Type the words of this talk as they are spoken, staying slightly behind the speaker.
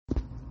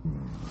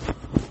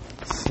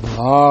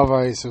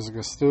Slava Jesus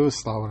Christus,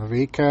 Slava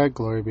Navika,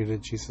 glory be to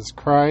Jesus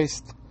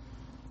Christ,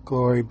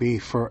 glory be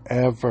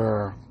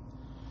forever.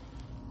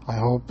 I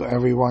hope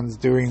everyone's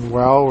doing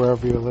well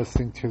wherever you're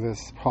listening to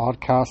this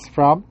podcast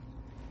from,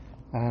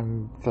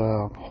 and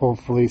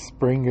hopefully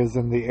spring is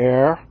in the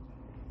air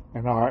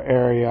in our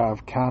area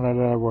of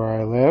Canada where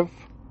I live.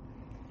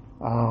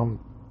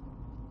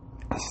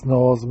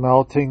 Snow is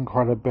melting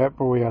quite a bit,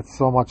 but we had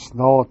so much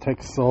snow, it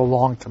takes so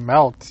long to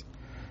melt,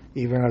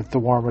 even at the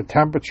warmer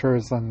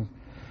temperatures, and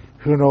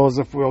who knows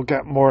if we'll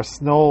get more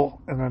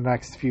snow in the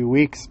next few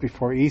weeks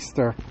before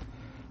Easter,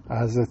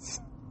 as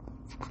it's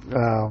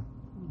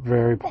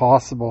very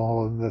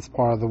possible in this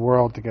part of the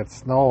world to get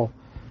snow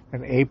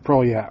in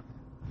April yet.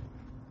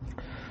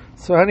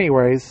 So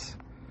anyways,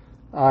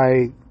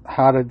 I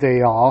had a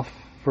day off,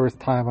 first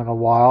time in a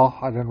while.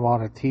 I didn't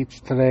want to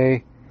teach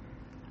today,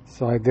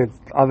 so I did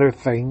other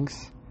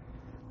things.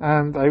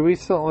 And I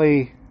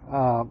recently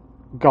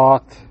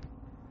got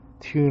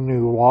 2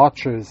 new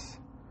watches,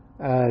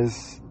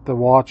 as the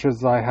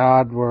watches I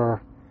had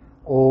were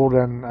old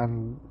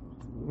and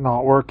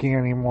not working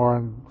anymore,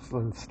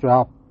 and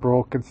strap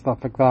broke and stuff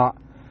like that.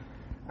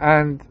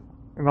 And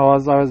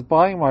as I was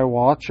buying my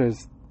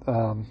watches,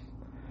 and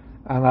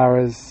I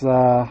was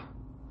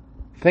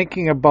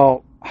thinking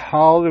about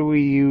how do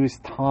we use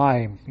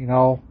time.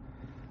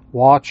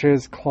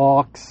 Watches,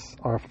 clocks,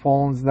 our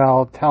phones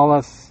now tell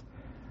us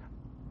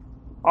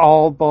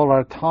all about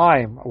our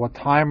time, what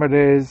time it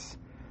is,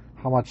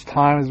 how much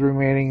time is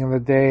remaining in the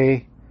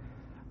day.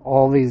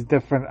 All these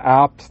different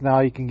apps now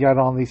you can get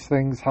on these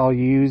things, how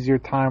you use your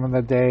time in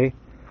the day.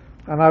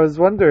 And I was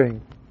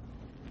wondering,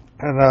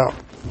 and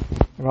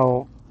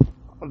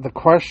the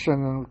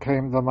question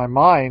came to my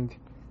mind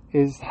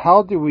is,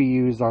 how do we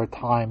use our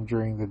time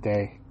during the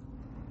day?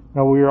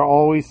 We are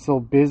always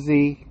so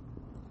busy.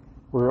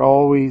 We're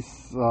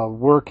always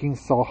working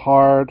so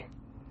hard,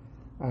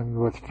 and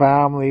with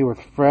family,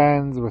 with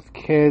friends, with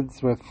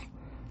kids, with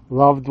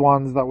loved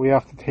ones that we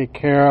have to take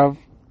care of.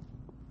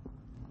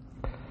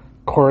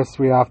 Of course,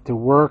 we have to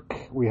work.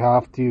 We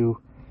have to,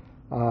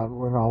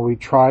 we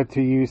try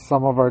to use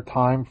some of our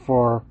time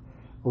for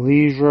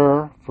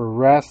leisure, for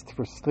rest,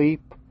 for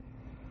sleep.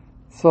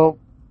 So,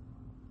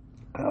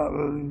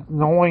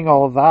 knowing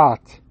all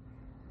that,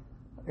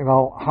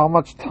 how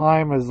much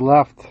time is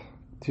left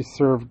to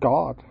serve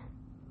God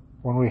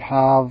when we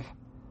have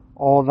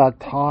all that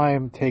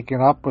time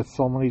taken up with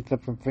so many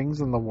different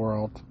things in the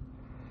world?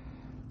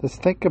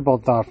 Just think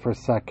about that for a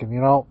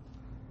second.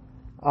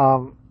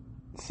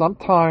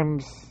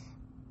 Sometimes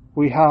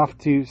we have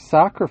to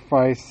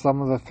sacrifice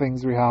some of the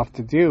things we have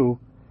to do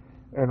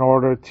in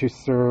order to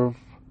serve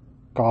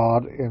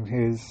God in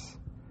His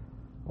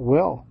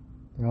will.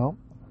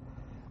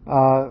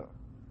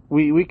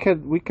 We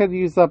could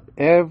use up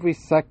every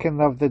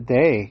second of the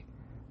day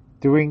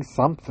doing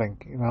something.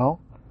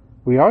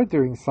 We are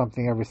doing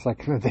something every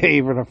second of the day,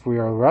 even if we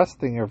are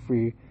resting,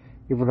 even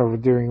if we're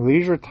doing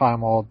leisure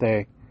time all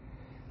day.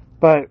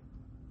 But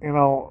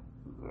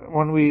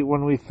when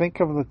we think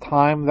of the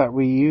time that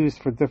we use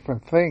for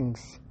different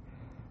things,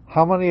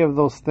 how many of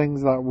those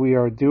things that we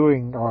are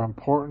doing are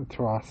important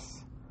to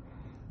us,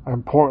 are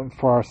important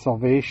for our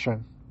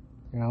salvation?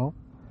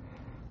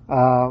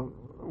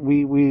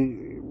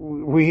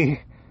 We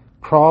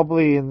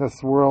probably in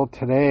this world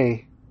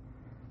today,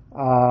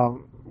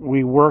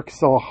 we work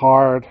so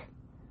hard,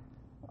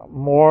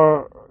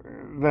 more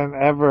than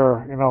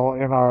ever, in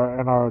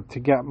our to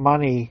get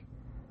money,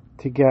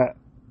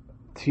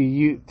 to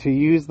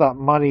use that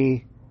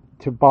money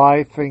to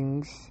buy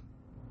things,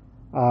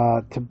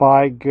 to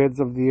buy goods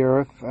of the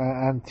earth,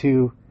 and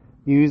to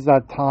use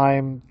that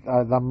time,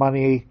 the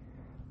money,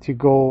 to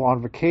go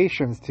on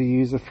vacations, to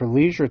use it for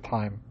leisure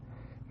time.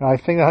 And I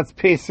think that's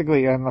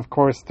basically, and of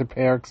course to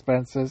pay our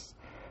expenses,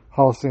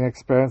 housing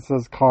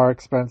expenses, car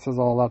expenses,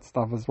 all that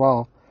stuff as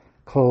well,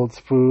 clothes,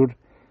 food.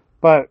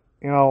 But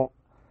the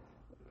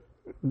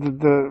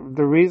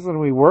reason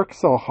we work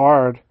so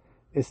hard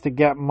is to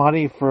get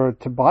money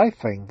to buy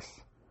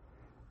things.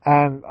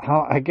 And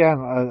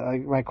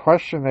my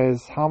question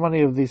is, how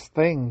many of these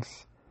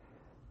things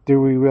do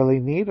we really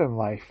need in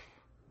life?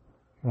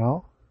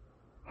 How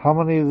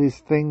many of these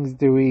things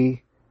do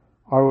we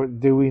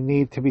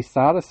need to be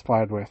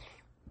satisfied with?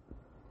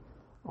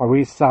 Are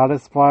we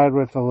satisfied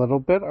with a little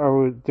bit,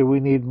 or do we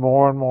need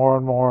more and more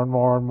and more and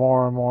more and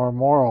more and more and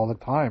more all the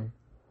time?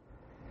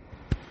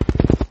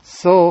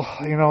 So,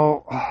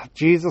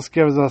 Jesus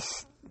gives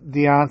us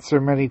the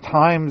answer many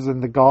times in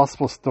the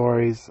gospel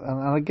stories.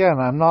 And again,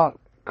 I'm not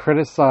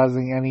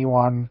criticizing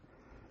anyone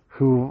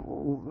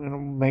who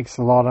makes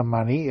a lot of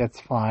money. It's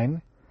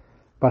fine.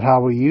 But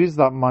how we use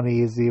that money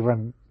is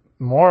even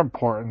more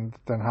important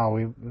than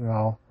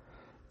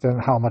than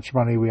how much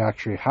money we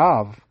actually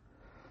have.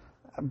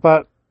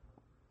 But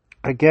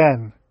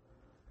again,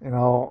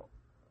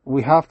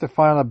 we have to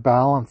find a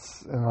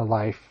balance in our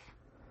life.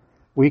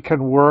 We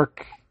can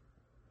work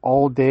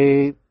all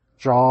day,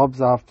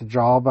 jobs after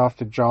job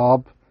after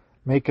job,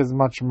 make as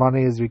much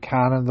money as we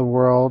can in the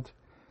world,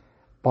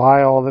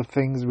 buy all the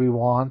things we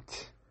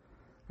want,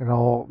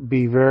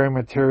 be very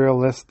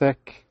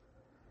materialistic.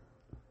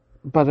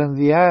 But in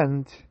the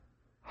end,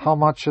 how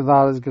much of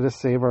that is going to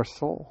save our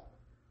soul?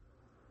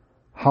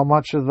 How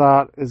much of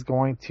that is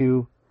going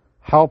to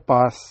help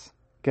us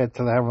get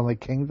to the heavenly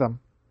kingdom?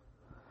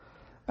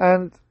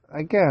 And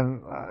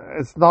again,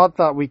 it's not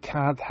that we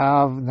can't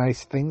have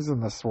nice things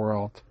in this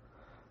world,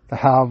 to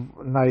have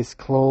nice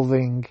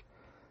clothing,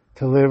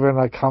 to live in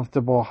a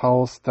comfortable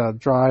house, to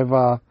drive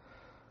a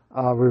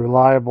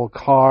reliable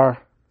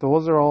car.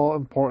 Those are all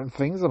important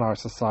things in our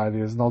society.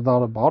 There's no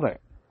doubt about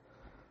it.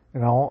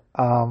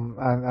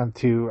 And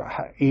to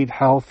eat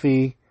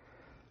healthy,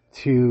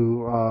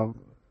 to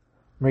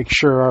make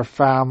sure our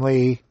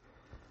family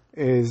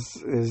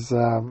is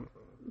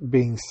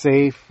being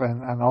safe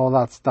and all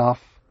that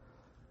stuff.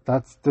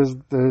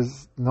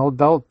 There's no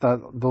doubt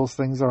that those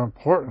things are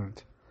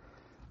important.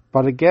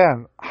 But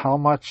again, how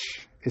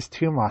much is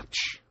too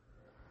much?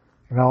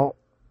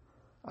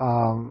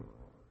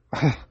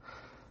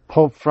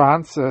 Pope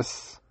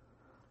Francis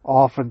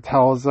often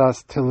tells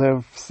us to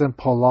live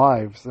simple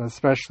lives, and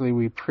especially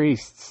we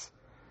priests,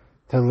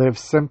 to live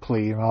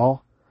simply,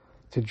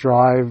 to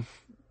drive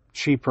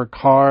cheaper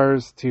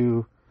cars,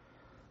 to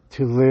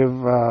live,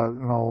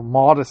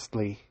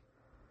 modestly.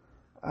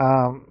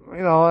 And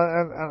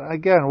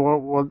again,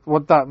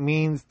 what that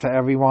means to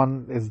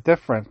everyone is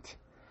different.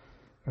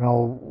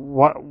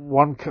 What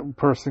one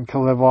person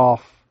can live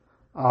off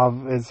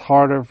of is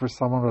harder for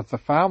someone with a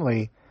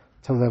family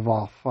to live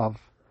off of.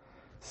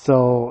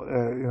 So,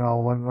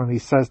 when he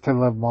says to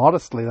live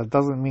modestly, that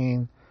doesn't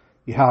mean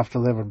you have to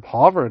live in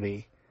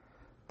poverty.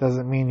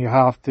 Doesn't mean you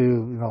have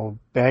to,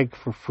 beg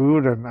for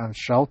food and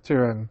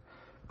shelter and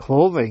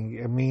clothing.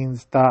 It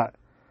means that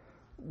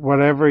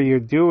whatever you're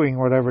doing,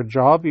 whatever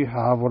job you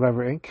have,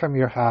 whatever income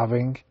you're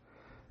having,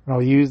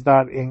 use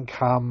that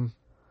income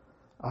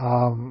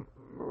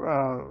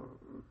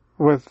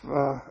with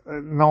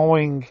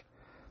knowing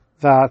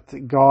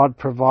that God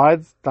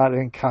provides that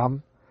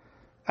income,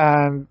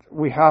 and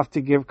we have to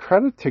give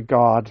credit to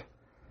God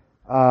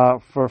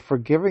for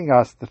giving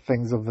us the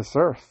things of this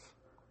earth,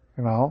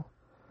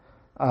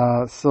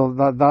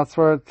 So that's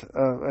where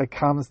it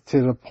comes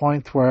to the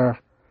point where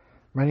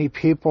many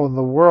people in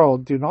the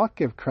world do not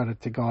give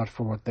credit to God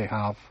for what they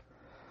have.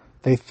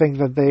 They think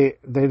that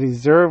they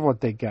deserve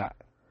what they get.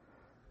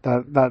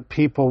 That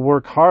people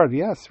work hard.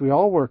 Yes, we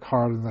all work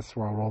hard in this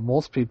world. Well,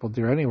 most people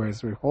do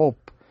anyways, we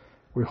hope.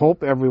 We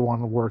hope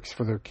everyone works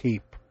for their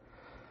keep.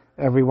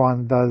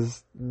 Everyone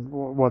does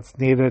what's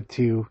needed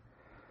to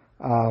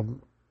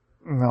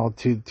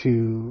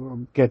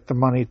get the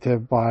money to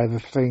buy the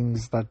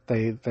things that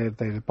they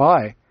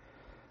buy.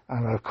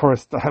 And of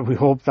course, we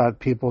hope that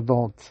people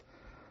don't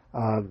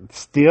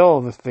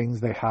steal the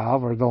things they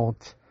have, or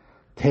don't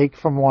take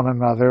from one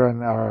another,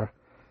 and are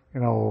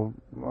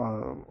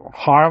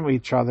harm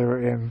each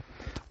other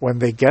when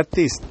they get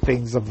these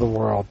things of the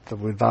world.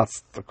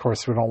 That's, of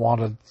course, we don't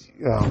want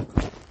to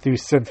do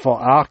sinful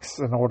acts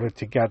in order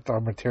to get our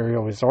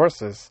material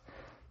resources.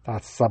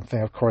 That's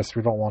something, of course,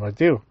 we don't want to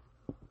do.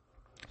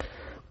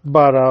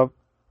 But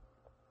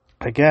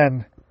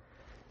again,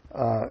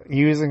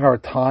 using our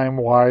time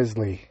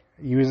wisely,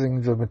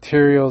 using the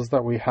materials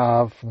that we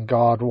have from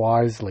God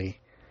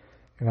wisely.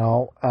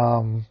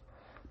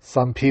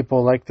 Some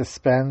people like to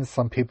spend,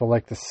 some people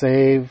like to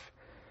save,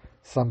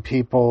 some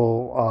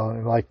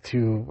people like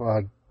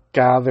to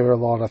gather a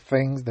lot of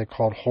things. They're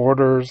called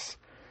hoarders.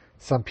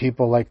 Some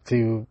people like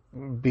to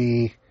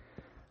be,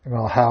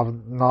 have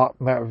not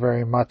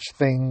very much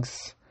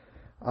things.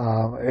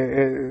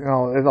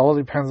 It all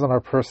depends on our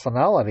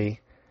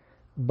personality.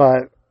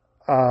 But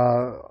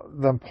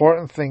the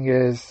important thing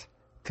is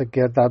to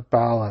get that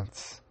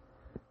balance.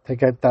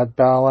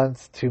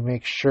 To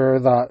make sure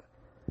that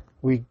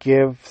we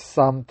give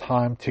some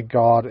time to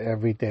God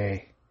every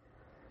day.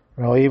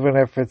 Even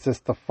if it's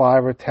just a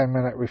 5 or 10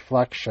 minute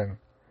reflection,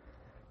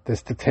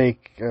 just to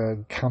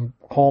come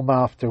home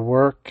after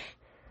work,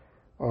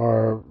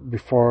 or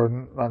before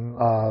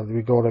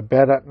we go to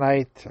bed at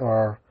night,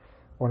 or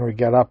when we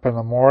get up in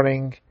the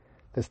morning,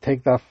 just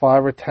take that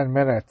 5 or 10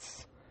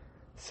 minutes,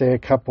 say a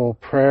couple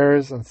of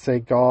prayers, and say,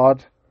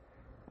 God,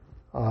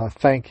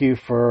 thank you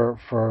for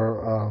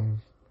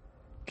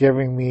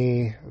giving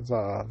me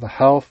the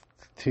health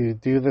to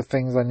do the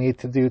things I need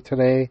to do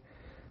today.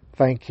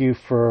 Thank you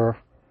for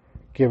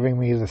giving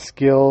me the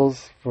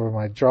skills for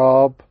my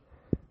job.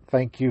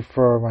 Thank you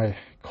for my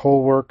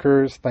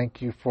co-workers.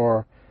 Thank you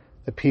for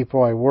the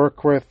people I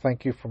work with.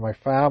 Thank you for my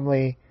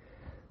family.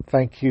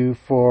 Thank you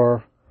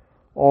for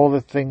all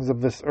the things of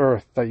this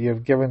earth that you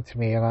have given to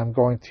me, and I'm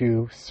going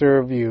to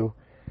serve you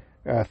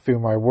through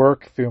my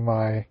work, through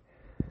my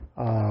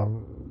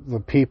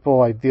the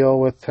people I deal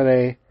with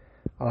today,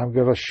 and I'm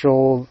going to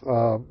show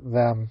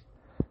them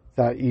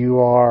that you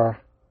are,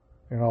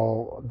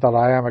 that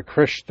I am a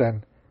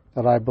Christian,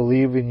 that I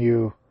believe in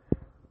you,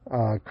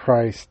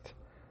 Christ,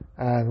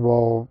 and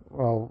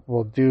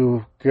will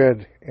do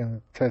good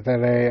in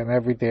today and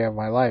every day of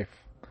my life.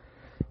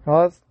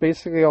 That's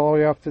basically all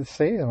we have to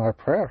say in our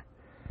prayer,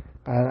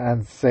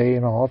 and say,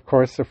 of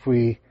course, if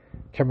we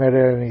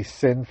committed any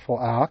sinful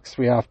acts,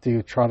 we have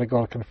to try to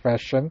go to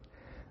confession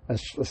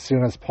as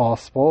soon as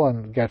possible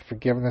and get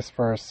forgiveness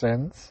for our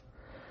sins,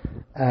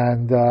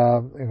 and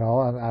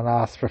and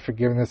ask for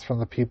forgiveness from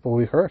the people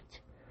we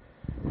hurt.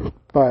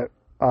 But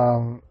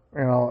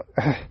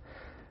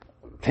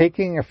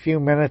taking a few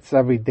minutes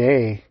every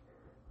day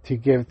to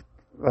give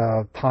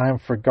time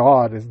for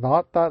God is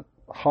not that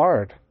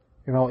hard.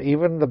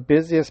 Even the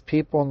busiest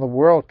people in the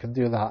world can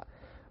do that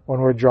when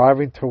we're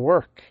driving to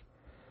work.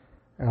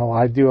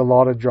 I do a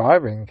lot of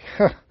driving,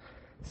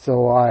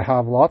 so I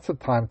have lots of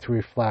time to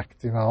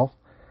reflect,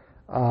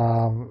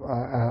 on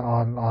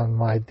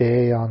my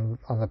day, on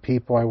the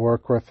people I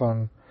work with,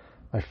 on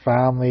my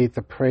family,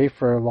 to pray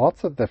for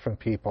lots of different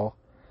people.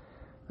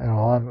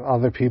 And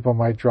other people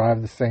might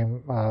drive the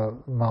same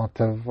amount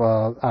of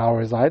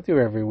hours I do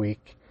every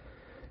week,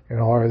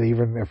 or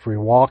even if we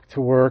walk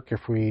to work,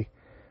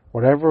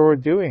 whatever we're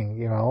doing,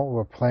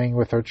 we're playing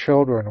with our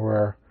children,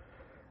 we're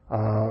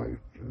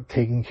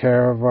taking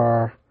care of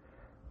our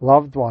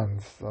loved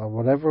ones,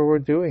 whatever we're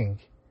doing,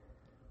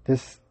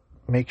 just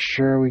make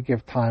sure we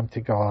give time to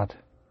God.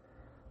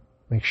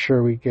 Make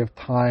sure we give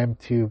time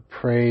to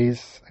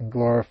praise and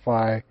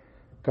glorify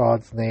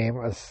God's name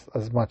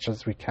as much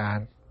as we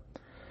can.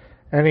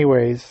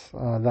 Anyways,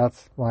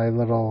 that's my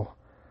little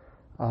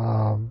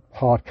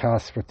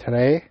podcast for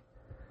today.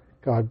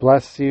 God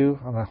bless you,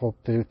 and I hope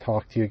to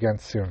talk to you again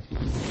soon.